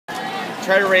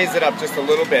Try to raise it up just a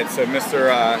little bit so Mr.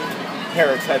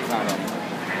 Parrot's head's not on.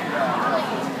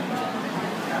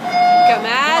 Go,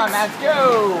 Mads. Come on, Mads,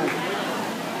 go!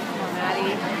 Come on,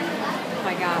 Maddie. Oh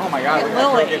my God. Oh my God, Look we at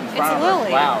gotta Lily. get in It's front of her.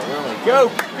 Lily. Wow, Lily. Go!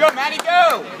 Go, Maddie,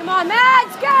 go! Come on,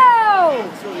 Mads, go!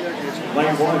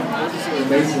 Lane 1,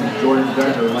 Mason, Jordan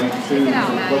Becker. Lane 2, Get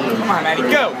out, Maddie. Clippers. Come on, Maddie,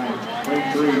 go! Lane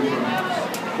 3, from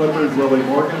Clippers, Lily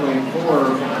Morgan. Lane 4,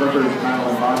 from Clippers,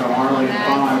 Madeline Bono. Lane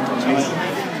 5, from Mason,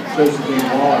 Josephine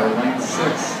Waller. Lane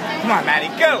 6. Come on, Maddie,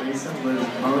 go! Mason, Liz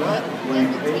Mona.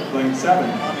 Lane 8, Lane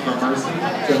 7, from Mercy.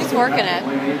 She's working it.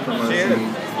 Lane 8, from Mercy. She is.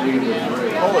 Lead with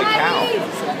 3. Holy cow.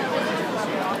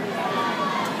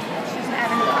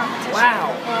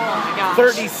 Wow. Oh my gosh.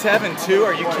 37 too,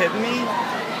 are you kidding me?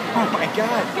 Oh my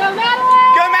God. Go,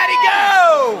 Madeline! Go, Maddie,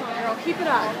 go! Come on, girl, keep it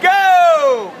up.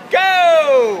 Go!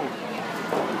 Go!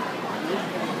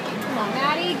 Come on,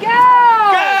 Maddie, go!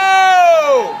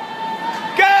 Go!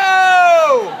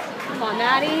 Go! Come on,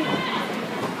 Maddie.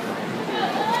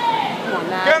 Come on,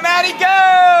 Maddie. Go, Maddie,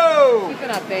 go! Keep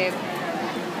it up, babe.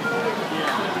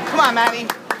 Come on, Maddie.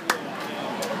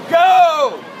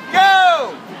 Go!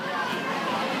 Go!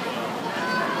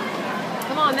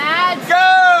 Come on, Mads.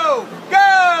 Go!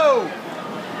 Go!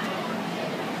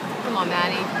 Come on,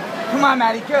 Maddie. Come on,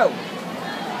 Maddie, go!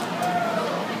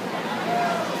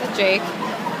 Is that Jake?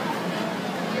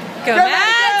 Go, Go,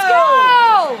 Mads, Maddie,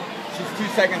 go! She's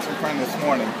 2 seconds in front this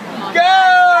morning. Come on, Go!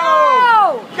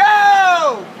 Mads,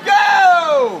 Go!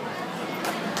 Go!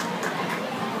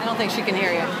 I don't think she can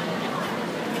hear you.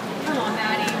 Come on,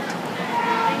 Maddie.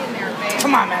 Hang in there, babe.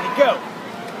 Come on, Maddie, go!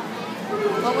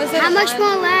 What was it? How much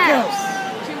more left?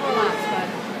 2 more laps, bud.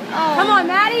 Oh. Come on,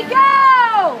 Maddie,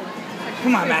 go!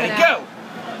 Come on, Maddie, go!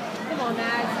 Come on,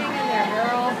 Mads. Hang in there,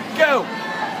 girl. Go!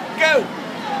 Go!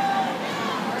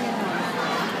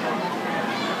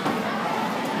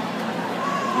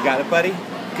 You got it, buddy?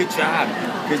 Good job.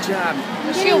 Good job.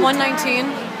 Was she a 119?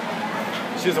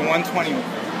 She was a 121,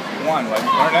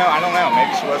 wasn't she? Or no, I don't know.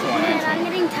 Maybe she was a 119. I'm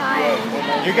getting tired.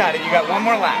 You got it. You got one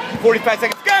more lap. 45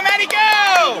 seconds. Go, Maddie,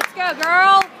 go! Let's go,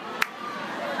 girl.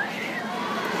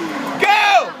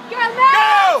 Go! Go,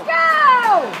 Mads,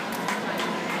 go!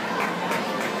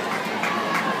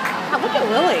 Oh, look at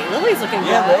Lily. Lily's looking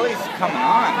Yeah, good. Lily's coming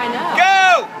on. I know.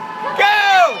 Go!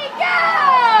 Go!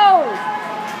 Go!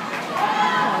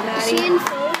 Come on, Is she Maddie. in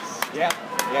first? Yeah,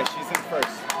 she's in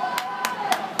first.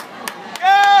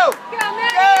 Go! Go,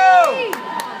 Maddie! Go!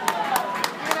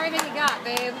 Give everything you got,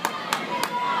 babe.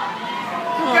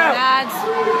 Come on, Go. Mads.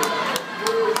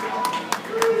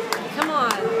 Come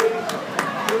on.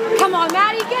 Come on,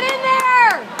 Maddie, get in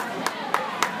there!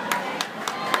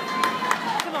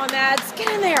 Come on, Mads, get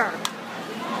in there!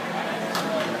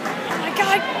 Oh my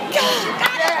God, go!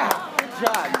 Yeah! Good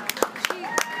job. She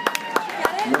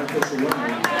got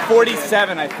it?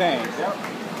 47, I think.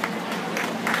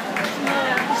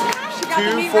 She got the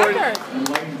new 2:40. record.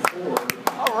 And